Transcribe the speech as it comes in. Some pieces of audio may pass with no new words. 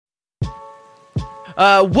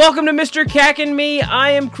Welcome to Mr. Cack and Me.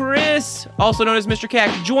 I am Chris, also known as Mr.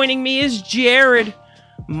 Cack. Joining me is Jared,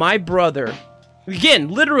 my brother. Again,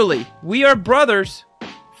 literally, we are brothers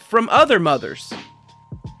from other mothers.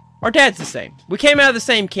 Our dad's the same. We came out of the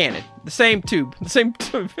same cannon, the same tube, the same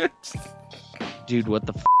tube. Dude, what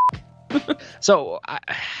the So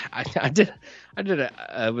I did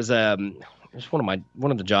it was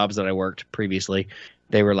one of the jobs that I worked previously.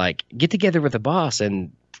 They were like, get together with the boss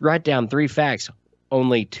and write down 3 facts.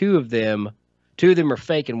 Only two of them are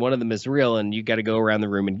fake and one of them is real, and you got to go around the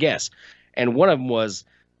room and guess. And one of them was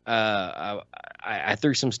I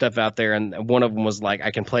threw some stuff out there, and one of them was like,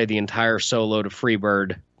 I can play the entire solo to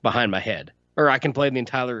Freebird behind my head, or I can play the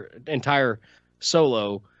entire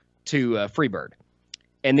solo to Freebird.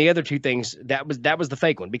 And the other 2 things, that was the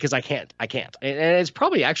fake one, because I can't. And it's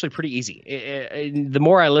probably actually pretty easy. The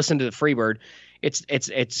more I listen to the Freebird,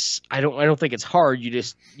 it's I don't think it's hard.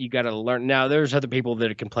 You got to learn. Now there's other people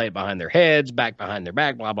that can play it behind their heads, back behind their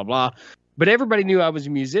back, blah blah blah. But everybody knew I was a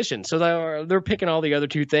musician, so they're picking all the other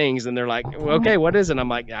 2 things, and they're like, well, okay, what is it? And I'm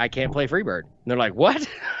like, I can't play Freebird. And they're like, what?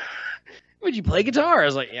 Would you play guitar? I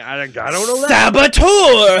was like, yeah, I don't know that.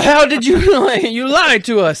 Saboteur! How did you lied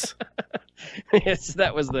to us? Yes,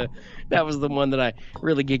 that was the one that I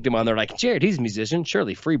really geeked him on. They're like, Jared, he's a musician.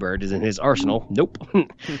 Surely Freebird is in his arsenal. Nope.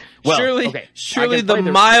 Well, surely the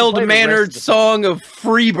mild-mannered song of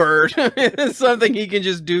Freebird is something he can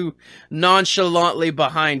just do nonchalantly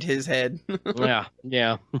behind his head. Yeah.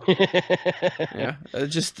 Yeah.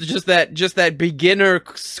 Just that beginner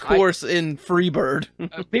course in Freebird.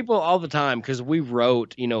 People all the time, because we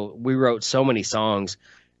wrote so many songs.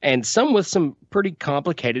 And some with some pretty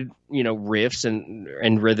complicated, riffs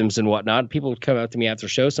and rhythms and whatnot. People would come up to me after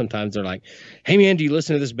shows sometimes. They're like, hey, man, do you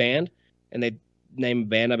listen to this band? And they'd name a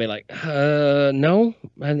band. I'd be like, no,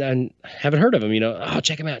 I haven't heard of them. Oh,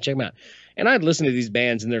 check them out. And I'd listen to these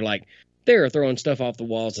bands, and they're throwing stuff off the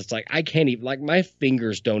walls. It's like, I can't even, like, my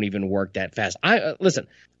fingers don't even work that fast. Listen,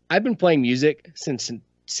 I've been playing music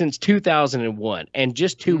since 2001, and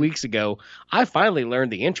just 2 weeks ago, I finally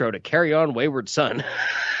learned the intro to Carry On Wayward Son.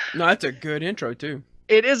 No, that's a good intro, too.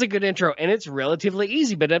 It is a good intro, and it's relatively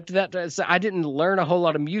easy, but up to that, I didn't learn a whole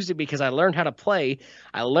lot of music because I learned how to play.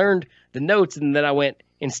 I learned the notes, and then I went,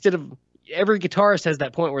 instead of, every guitarist has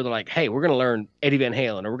that point where they're like, hey, we're going to learn Eddie Van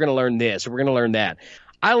Halen, or we're going to learn this, or we're going to learn that.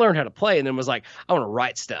 I learned how to play, and then was like, I want to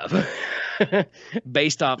write stuff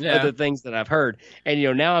based off other things that I've heard. And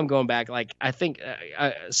now I'm going back. Like, I think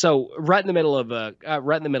so. Right in the middle of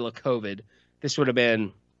COVID, this would have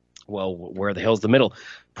been, well, where the hell's the middle?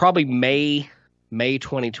 Probably May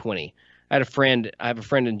 2020. I have a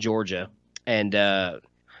friend in Georgia, and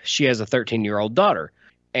she has a 13-year-old daughter,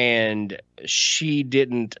 and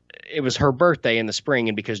it was her birthday in the spring,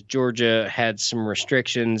 and because Georgia had some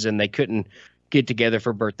restrictions and they couldn't get together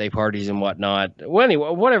for birthday parties and whatnot. Well,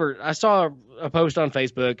 anyway, whatever. I saw a post on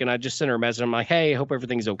Facebook, and I just sent her a message. I'm like, hey, I hope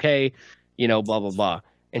everything's okay, blah, blah, blah.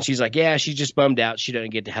 And she's like, yeah, she's just bummed out. She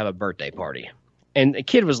doesn't get to have a birthday party. And the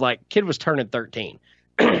kid was turning 13.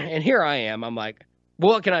 And here I am. I'm like,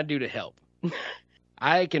 well, what can I do to help?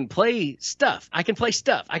 I can play stuff.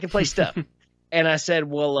 And I said,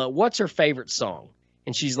 well, what's her favorite song?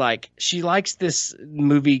 And she's like, she likes this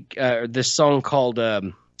movie, this song called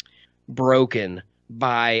Broken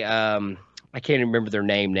by I can't even remember their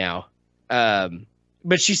name now,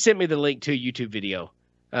 but she sent me the link to a YouTube video.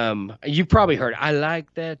 You probably heard it. I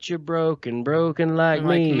like that you're broken like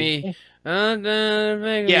me. I'm gonna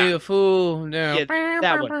make you a fool now. Yeah,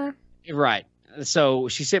 that one. Right. So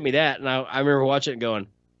she sent me that, and I remember watching it going,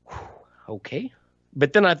 okay.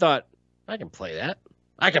 But then I thought, I can play that.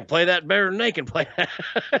 I can play that better than they can play that.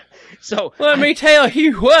 So let me tell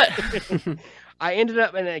you what. I ended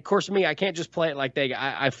up, and of course, I can't just play it like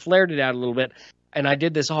I flared it out a little bit, and I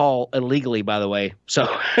did this all illegally, by the way. So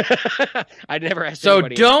I never asked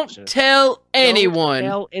anybody. So don't tell anyone. Don't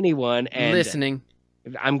tell anyone. And listening.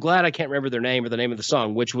 I'm glad I can't remember their name or the name of the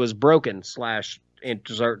song, which was Broken /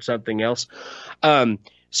 insert something else.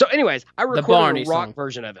 So anyways, I recorded a rock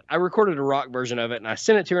version of it. And I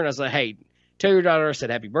sent it to her, and I was like, hey, tell your daughter I said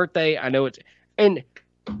happy birthday. I know it's, and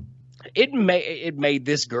it made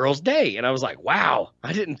this girl's day. And I was like, wow,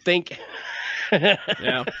 I didn't think.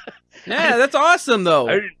 Yeah, that's awesome though.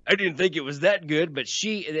 I didn't think it was that good, but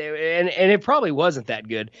and it probably wasn't that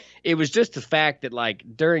good. It was just the fact that, like,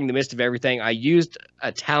 during the midst of everything, I used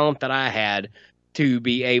a talent that I had to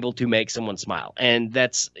be able to make someone smile. And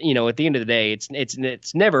that's, at the end of the day,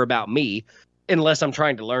 it's never about me. Unless I'm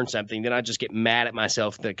trying to learn something, then I just get mad at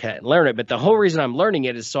myself to learn it. But the whole reason I'm learning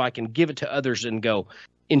it is so I can give it to others and go,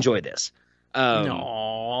 enjoy this.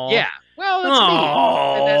 Aww. Yeah. Well, that's me.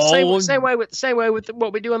 And that Oh, same way with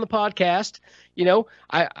what we do on the podcast. You know,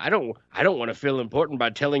 I don't want to feel important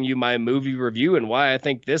by telling you my movie review and why I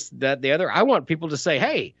think this, that, the other. I want people to say,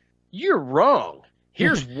 "Hey, you're wrong.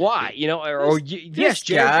 Here's why." You know, yes,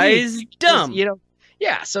 Jared, guy's dumb. You know,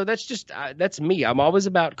 yeah. So that's just that's me. I'm always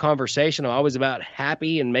about conversation. I'm always about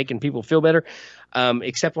happy and making people feel better,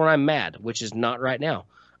 except when I'm mad, which is not right now.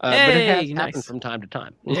 But it has happened from time to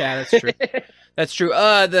time. Yeah, that's true. That's true.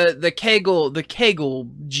 The Kegel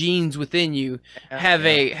genes within you have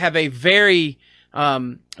a very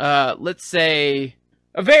let's say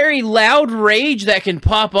a very loud rage that can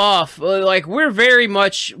pop off. Like we're very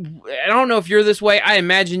much. I don't know if you're this way. I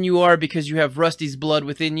imagine you are because you have Rusty's blood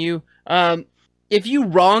within you. If you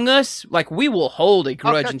wrong us, like we will hold a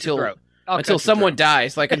grudge until someone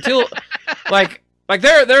dies. Like until like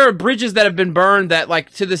there are bridges that have been burned that like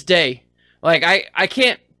to this day. Like I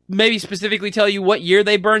can't maybe specifically tell you what year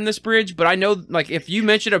they burned this bridge, but I know like if you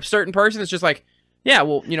mention a certain person, it's just like, yeah,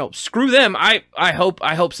 well, you know, screw them. I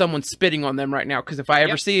hope someone's spitting on them right now because if I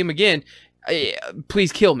ever see him again,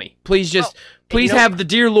 please kill me. Please have the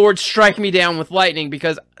dear Lord strike me down with lightning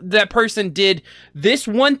because that person did this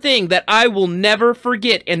one thing that I will never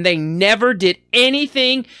forget, and they never did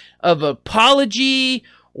anything of apology,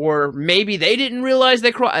 or maybe they didn't realize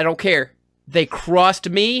they crossed. I don't care. They crossed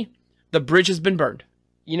me. The bridge has been burned.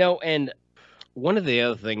 You know, and one of the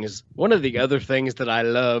other things that I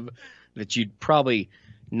love that you'd probably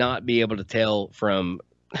not be able to tell from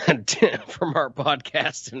from our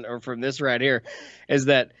podcast or from this right here is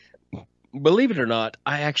that, believe it or not,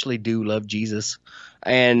 I actually do love Jesus.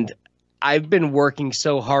 And I've been working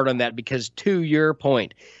so hard on that because, to your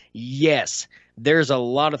point, yes, there's a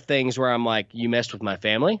lot of things where I'm like, you messed with my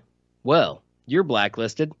family? Well, you're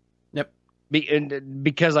blacklisted. Yep.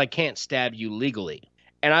 Because I can't stab you legally.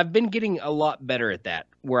 And I've been getting a lot better at that,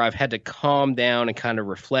 where I've had to calm down and kind of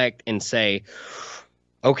reflect and say,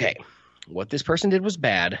 okay, what this person did was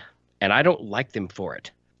bad, and I don't like them for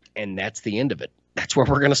it. And that's the end of it. That's where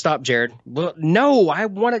we're going to stop, Jared. Well, no, I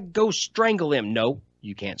want to go strangle him. No,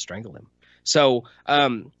 you can't strangle him. So,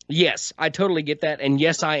 yes, I totally get that. And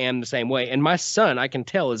yes, I am the same way. And my son, I can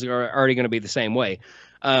tell, is already going to be the same way.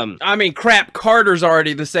 I mean, crap, Carter's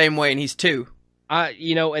already the same way, and he's 2.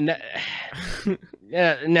 You know, and that,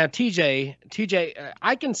 now TJ,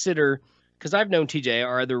 I consider, because I've known TJ,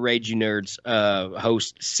 our other Rage You Nerds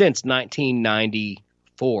host, since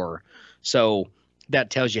 1994. So that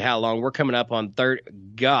tells you how long. We're coming up on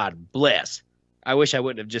God bless. I wish I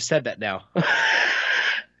wouldn't have just said that now.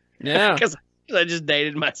 Yeah. Because I just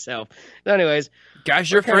dated myself. So anyways.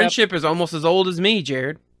 Gosh, your friendship is almost as old as me,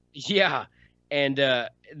 Jared. Yeah. And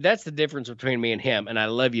that's the difference between me and him. And I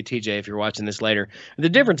love you, TJ, if you're watching this later. The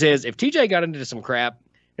difference is if TJ got into some crap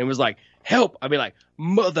and was like, help, I'd be like,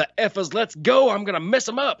 mother effers, let's go. I'm going to mess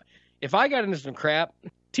him up. If I got into some crap,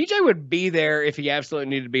 TJ would be there if he absolutely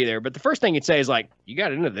needed to be there. But the first thing he'd say is like, you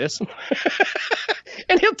got into this.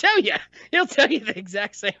 And he'll tell you the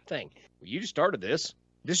exact same thing. Well, you just started this.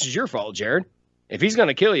 This is your fault, Jared. If he's going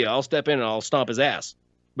to kill you, I'll step in and I'll stomp his ass.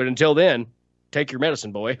 But until then, take your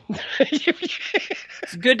medicine, boy.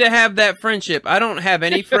 It's good to have that friendship. I don't have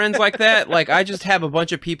any friends like that. Like, I just have a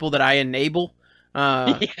bunch of people that I enable.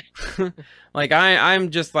 Like,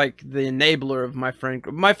 I'm just like the enabler of my friend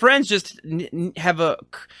group. My friends just we have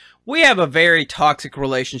a very toxic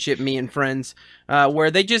relationship, me and friends,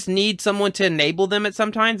 where they just need someone to enable them at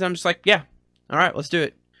sometimes. I'm just like, yeah, all right, let's do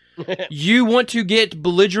it. You want to get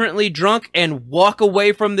belligerently drunk and walk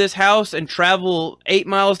away from this house and travel 8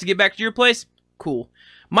 miles to get back to your place? Cool.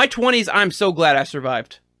 My 20s, I'm so glad I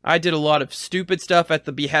survived. I did a lot of stupid stuff at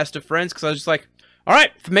the behest of friends because I was just like, all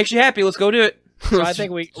right, if it makes you happy, let's go do it. So I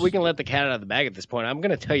think we can let the cat out of the bag at this point. I'm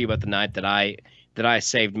going to tell you about the night that I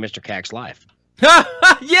saved Mr. Cack's life.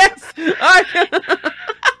 Yes!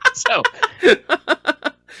 So...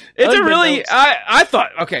 It's a really, I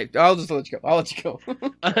thought, okay, I'll just let you go. I'll let you go.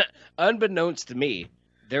 Unbeknownst to me,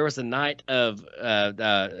 there was a night of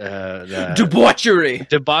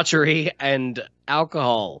debauchery and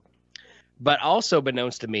alcohol. But also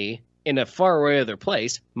beknownst to me, in a faraway other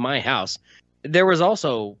place, my house, there was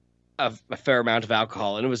also a fair amount of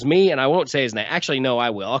alcohol. And it was me, and I won't say his name. Actually, no,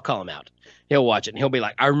 I will. I'll call him out. He'll watch it, and he'll be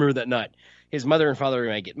like, I remember that night. His mother and father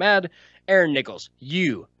may get mad. Aaron Nichols,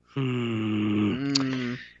 you.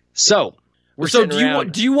 So So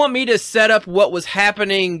do you want me to set up what was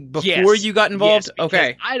happening before you got involved? Yes,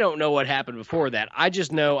 okay. I don't know what happened before that. I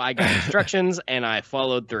just know I got instructions and I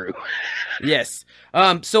followed through. Yes.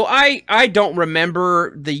 So I don't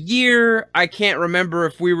remember the year. I can't remember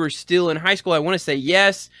if we were still in high school. I want to say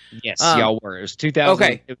yes. Yes, y'all were. It was 2000.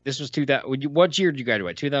 Okay. This was 2000. What year did you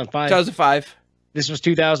graduate? 2005? 2005. This was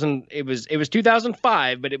 2000. It was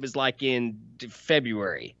 2005, but it was like in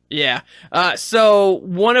February. Yeah. So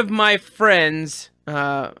one of my friends,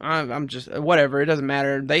 I'm just whatever. It doesn't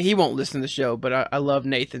matter. He won't listen to the show, but I love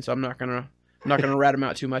Nathan, so I'm not gonna rat him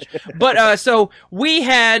out too much. But so they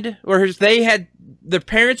had, their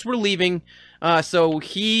parents were leaving. So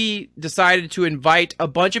he decided to invite a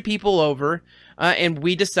bunch of people over. And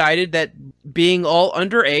we decided that being all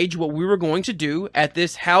underage, what we were going to do at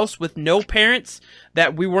this house with no parents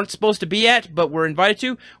that we weren't supposed to be at, but were invited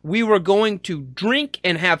to, we were going to drink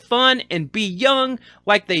and have fun and be young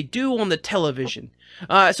like they do on the television.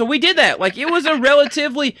 So we did that. Like, it was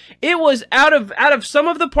out of some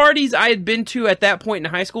of the parties I had been to at that point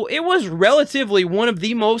in high school, it was relatively one of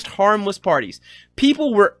the most harmless parties.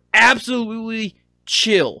 People were absolutely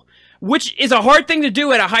chill. Which is a hard thing to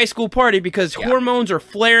do at a high school party because hormones are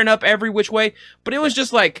flaring up every which way. But it was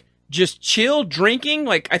just chill drinking.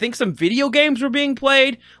 Like, I think some video games were being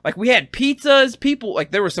played. Like, we had pizzas. People, like,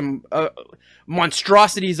 there were some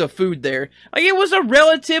monstrosities of food there. Like, it was a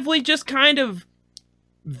relatively just kind of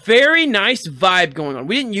very nice vibe going on.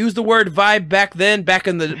 We didn't use the word vibe back then, back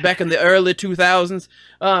in the early 2000s,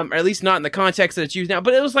 or at least not in the context that it's used now.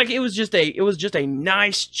 But it was just a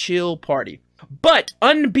nice chill party. But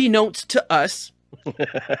unbeknownst to us,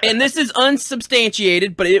 and this is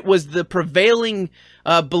unsubstantiated, but it was the prevailing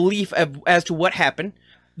belief as to what happened.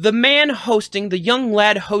 The young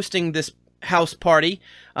lad hosting this house party,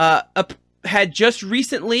 had just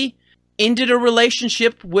recently ended a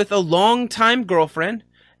relationship with a longtime girlfriend,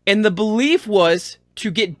 and the belief was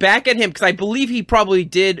to get back at him, because I believe he probably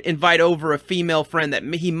did invite over a female friend that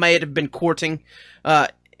he may have been courting,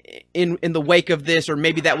 in the wake of this, or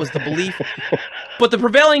maybe that was the belief. But the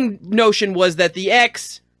prevailing notion was that the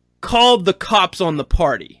ex called the cops on the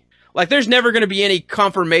party. Like, there's never going to be any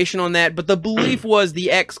confirmation on that, but the belief was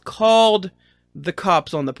the ex called the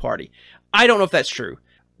cops on the party. I don't know if that's true.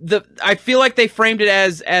 I feel like they framed it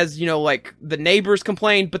as you know, like, the neighbors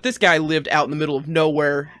complained, but this guy lived out in the middle of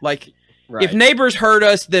nowhere. Like, right. If neighbors heard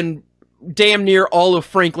us, then damn near all of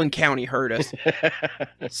Franklin County heard us.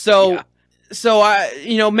 So... Yeah. So,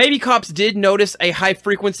 maybe cops did notice a high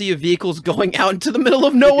frequency of vehicles going out into the middle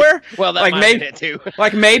of nowhere. Well, that might be it too.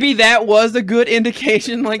 Like, maybe that was a good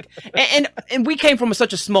indication. Like, and we came from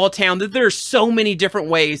such a small town that there are so many different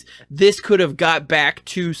ways this could have got back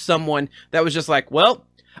to someone that was just like, well,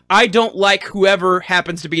 I don't like whoever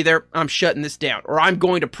happens to be there. I'm shutting this down, or I'm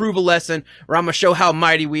going to prove a lesson, or I'm going to show how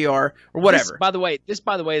mighty we are, or whatever. This,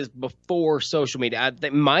 by the way, is before social media.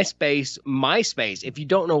 MySpace. If you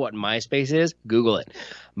don't know what MySpace is, Google it.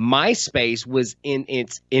 MySpace was in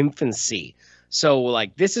its infancy. So,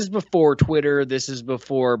 like, this is before Twitter. This is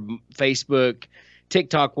before Facebook.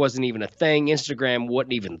 TikTok wasn't even a thing. Instagram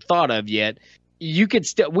wasn't even thought of yet.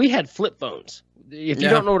 We had flip phones. If you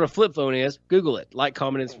don't know what a flip phone is, Google it. Like,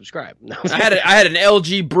 comment, and subscribe. No. I had an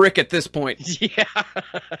LG brick at this point. Yeah.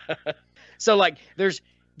 So, like, there's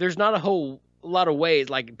not a whole lot of ways.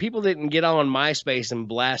 Like, people didn't get on MySpace and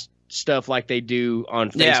blast stuff like they do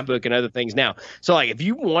on Facebook and other things now. So, like, if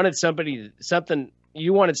you wanted somebody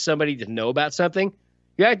to know about something,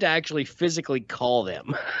 you had to actually physically call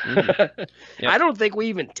them. Mm-hmm. Yep. I don't think we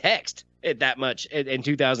even text it that much in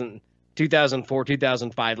 2004,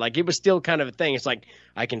 2005. Like, it was still kind of a thing. It's like,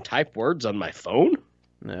 I can type words on my phone.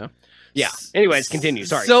 No. Yeah. Anyways, continue.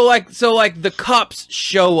 Sorry. So like the cops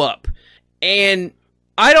show up, and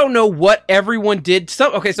I don't know what everyone did.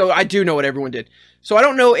 So I do know what everyone did. So I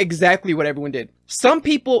don't know exactly what everyone did. Some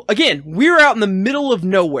people, again, we're out in the middle of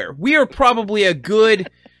nowhere. We are probably a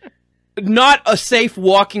good, not a safe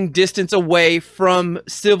walking distance away from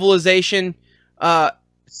civilization.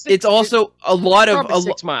 It's also a lot of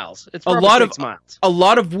 6 miles. It's a lot of 6 miles. A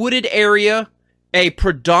lot of wooded area, a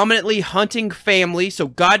predominantly hunting family, so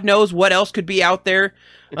God knows what else could be out there.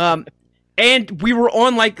 And we were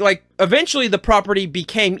on like eventually the property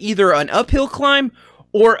became either an uphill climb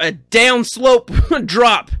or a downslope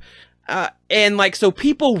drop. And like, so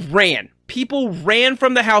people ran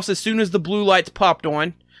from the house as soon as the blue lights popped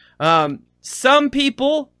on. Some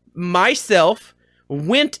people, myself,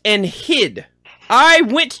 went and hid. I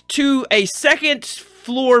went to a second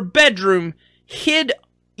floor bedroom, hid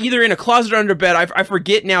either in a closet or under bed. I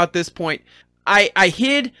forget now at this point. I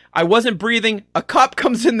hid. I wasn't breathing. A cop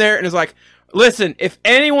comes in there and is like, listen, if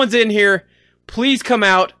anyone's in here, please come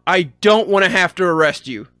out. I don't want to have to arrest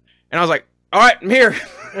you. And I was like, all right, I'm here.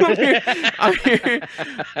 I'm here.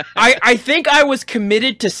 I think I was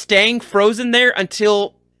committed to staying frozen there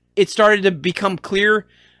until it started to become clear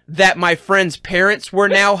that my friend's parents were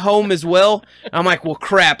now home as well. I'm like, well,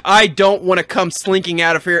 crap. I don't want to come slinking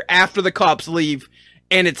out of here after the cops leave,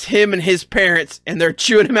 and it's him and his parents, and they're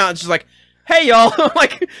chewing him out. And she's like, hey, y'all. I'm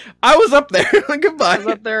like, I was up there. Goodbye. I was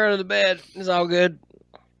up there under the bed. It's all good.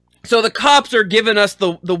 So the cops are giving us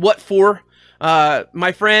the what for.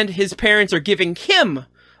 My friend, his parents are giving him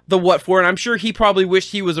the what for, and I'm sure he probably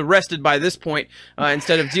wished he was arrested by this point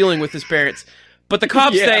instead of dealing with his parents. But the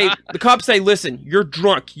cops say, listen, you're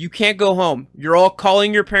drunk. You can't go home. You're all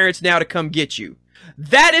calling your parents now to come get you.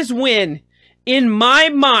 That is when, in my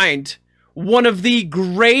mind, one of the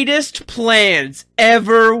greatest plans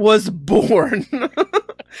ever was born.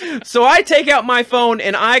 So I take out my phone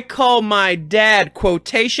and I call my dad,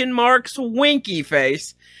 quotation marks, winky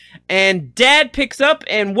face. And Dad picks up,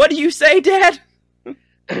 and what do you say, Dad?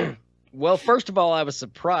 Well, first of all, I was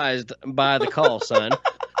surprised by the call, son.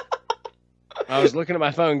 I was looking at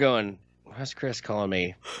my phone going, why's Chris calling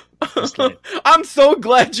me? I'm so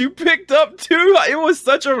glad you picked up, too. It was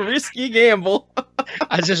such a risky gamble.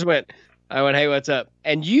 I went, hey, what's up?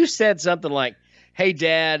 And you said something like, hey,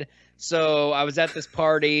 Dad, so I was at this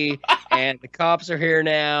party, and the cops are here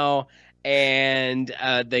now, and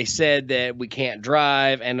they said that we can't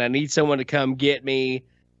drive, and I need someone to come get me.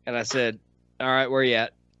 And I said, all right, where you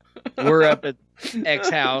at? We're up at X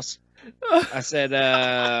house. I said,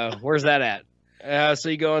 where's that at? So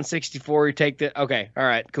you go on 64, you take the, okay, all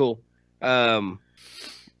right, cool. Me and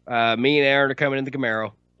Aaron are coming in the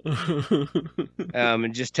Camaro.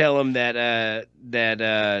 And just tell him that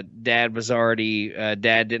Dad was already,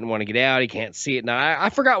 Dad didn't want to get out. He can't see it. Now, I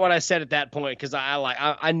forgot what I said at that point because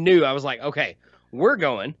I knew. I was like, okay, we're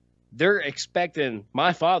going. They're expecting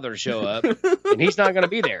my father to show up, and he's not going to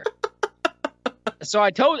be there. So I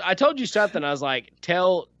told you something. I was like,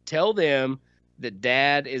 tell them that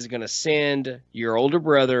Dad is going to send your older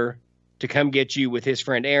brother to come get you with his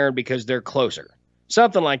friend Aaron because they're closer.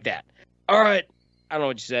 Something like that. All right. I don't know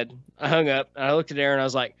what you said. I hung up, and I looked at Aaron, and I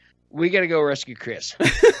was like, we got to go rescue Chris.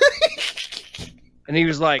 And he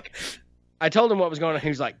was like, I told him what was going on. He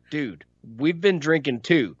was like, dude, we've been drinking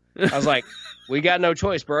too. I was like, we got no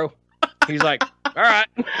choice, bro. He's like, all right.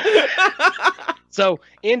 So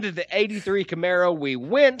into the 83 Camaro we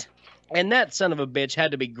went, and that son of a bitch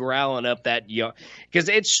had to be growling up that young, because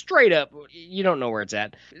it's straight up. You don't know where it's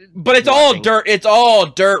at, but it's all dirt. It's all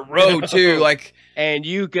dirt road too. Like, and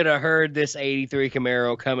you could have heard this 83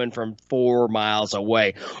 Camaro coming from 4 miles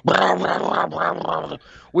away.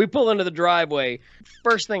 We pull into the driveway.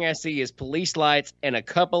 First thing I see is police lights and a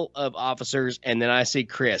couple of officers, and then I see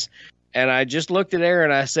Chris. And I just looked at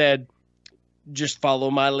Aaron, and I said, just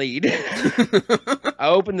follow my lead. I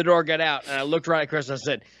opened the door, got out, and I looked right at Chris, and I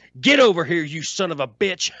said, get over here, you son of a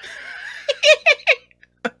bitch.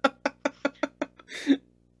 You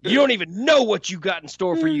don't even know what you got in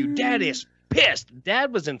store for you. Dad is pissed.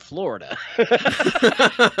 Dad was in Florida. By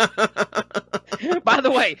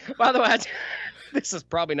the way, this is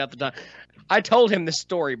probably not the time. I told him this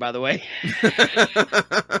story, by the way.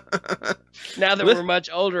 Now that we're much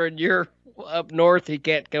older and you're up north, he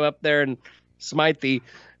can't come up there and smite thee.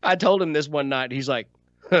 I told him this one night. He's like,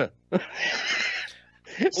 huh.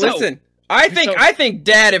 Listen, I think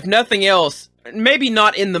Dad, if nothing else, maybe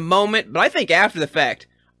not in the moment, but I think after the fact,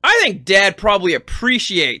 I think Dad probably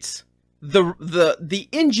appreciates the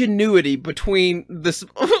ingenuity between this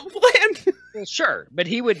land. Sure, but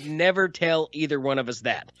he would never tell either one of us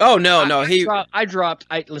that. Oh no, I dropped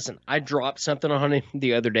something on him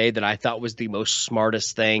the other day that I thought was the most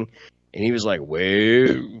smartest thing, and he was like,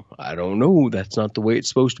 "Well, I don't know. That's not the way it's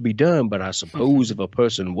supposed to be done, but I suppose if a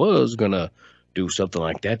person was gonna do something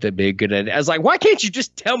like that, that'd be a good idea." I was like, "Why can't you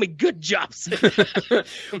just tell me good jobs?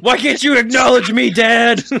 Why can't you acknowledge me,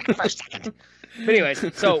 Dad?" For a second. But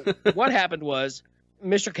anyways, so what happened was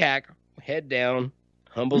Mr. Cack, head down,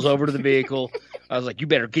 humbles over to the vehicle. I was like, you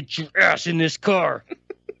better get your ass in this car.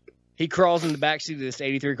 He crawls in the backseat of this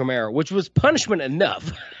 83 Camaro, which was punishment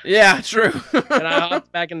enough. Yeah, true. And I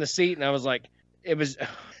hopped back in the seat, and I was like, it was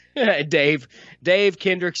Dave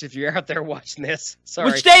Kendricks, if you're out there watching this.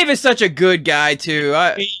 Sorry. Which Dave is such a good guy, too.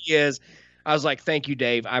 He is. I was like, thank you,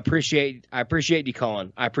 Dave. I appreciate you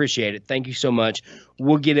calling. I appreciate it. Thank you so much.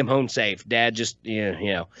 We'll get him home safe. Dad, just, you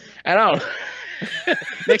know. And I don't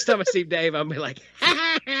next time I see Dave, I'll be like,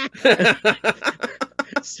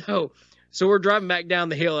 So we're driving back down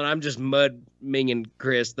the hill, and I'm just minging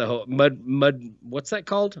Chris the whole what's that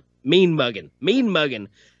called? Mean mugging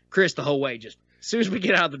Chris the whole way. Just as soon as we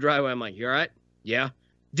get out of the driveway, I'm like, you all right? Yeah.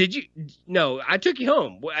 Did you? No, I took you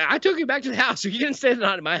home. I took you back to the house. You didn't stay the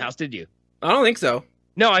night at my house, did you? I don't think so.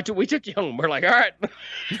 No, we took you home. We're like, all right.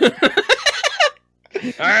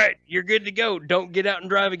 All right, you're good to go. Don't get out and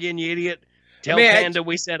drive again, you idiot. Tell Panda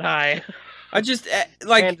we said hi. I just,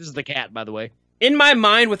 like... Panda's the cat, by the way. In my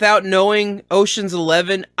mind, without knowing Ocean's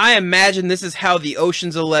 11, I imagine this is how the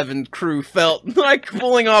Ocean's 11 crew felt, like,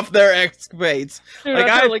 pulling off their escapades. Dude, like,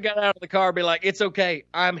 I totally got out of the car and be like, it's okay,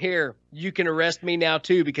 I'm here. You can arrest me now,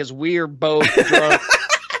 too, because we're both drunk.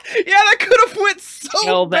 Yeah, that could have went so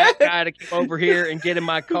Tell bad. that guy to come over here and get in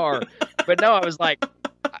my car. But no, I was like,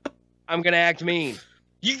 I'm going to act mean.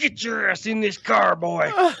 You get your ass in this car,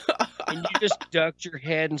 boy. And you just ducked your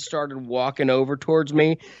head and started walking over towards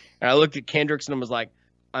me. And I looked at Kendricks and I was like,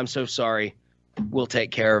 I'm so sorry. We'll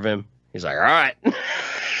take care of him. He's like, all right.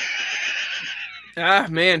 Ah,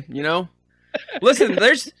 man, you know. Listen,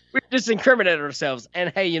 we just incriminated ourselves.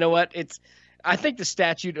 And hey, you know what? I think the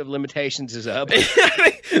statute of limitations is up.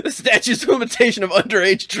 The statute of limitation of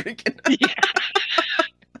underage drinking.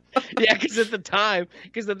 Yeah, because at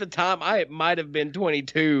the time I might have been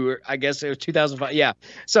 22, or I guess it was 2005. Yeah,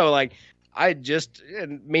 so like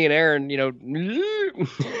and me and Aaron, you know,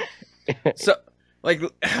 so like,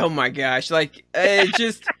 oh my gosh, like it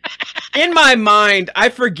just in my mind, I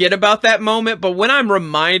forget about that moment, but when I'm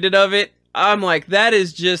reminded of it, I'm like, that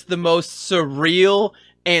is just the most surreal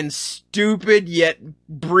and stupid yet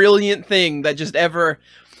brilliant thing that just ever.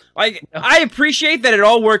 Like, I appreciate that it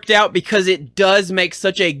all worked out because it does make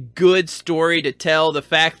such a good story to tell the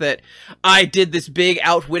fact that I did this big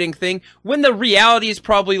outwitting thing when the reality is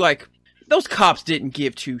probably like, those cops didn't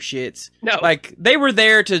give two shits. No. Like, they were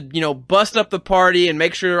there to, you know, bust up the party and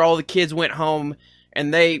make sure all the kids went home,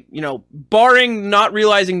 and they, you know, barring not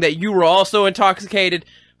realizing that you were also intoxicated,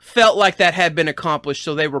 felt like that had been accomplished,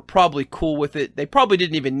 so they were probably cool with it. They probably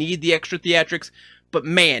didn't even need the extra theatrics. But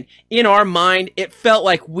man, in our mind, it felt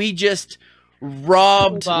like we just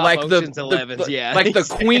robbed like the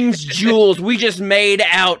Queen's jewels. We just made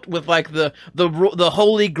out with like the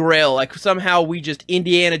Holy Grail. Like somehow we just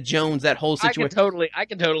Indiana Jones that whole situation. I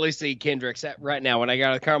can totally see Kendricks right now when I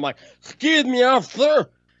got out of the car. I'm like, excuse me, officer.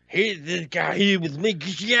 This guy here with me.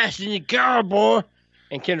 Get your ass in the car, boy.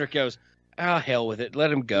 And Kendrick goes, oh, hell with it. Let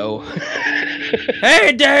him go.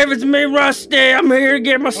 Hey, Dave, it's me, Rusty. I'm here to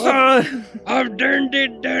get my son. I've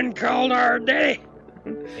done called our daddy.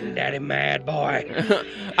 And daddy mad, boy.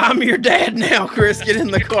 I'm your dad now, Chris. Get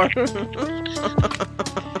in the car.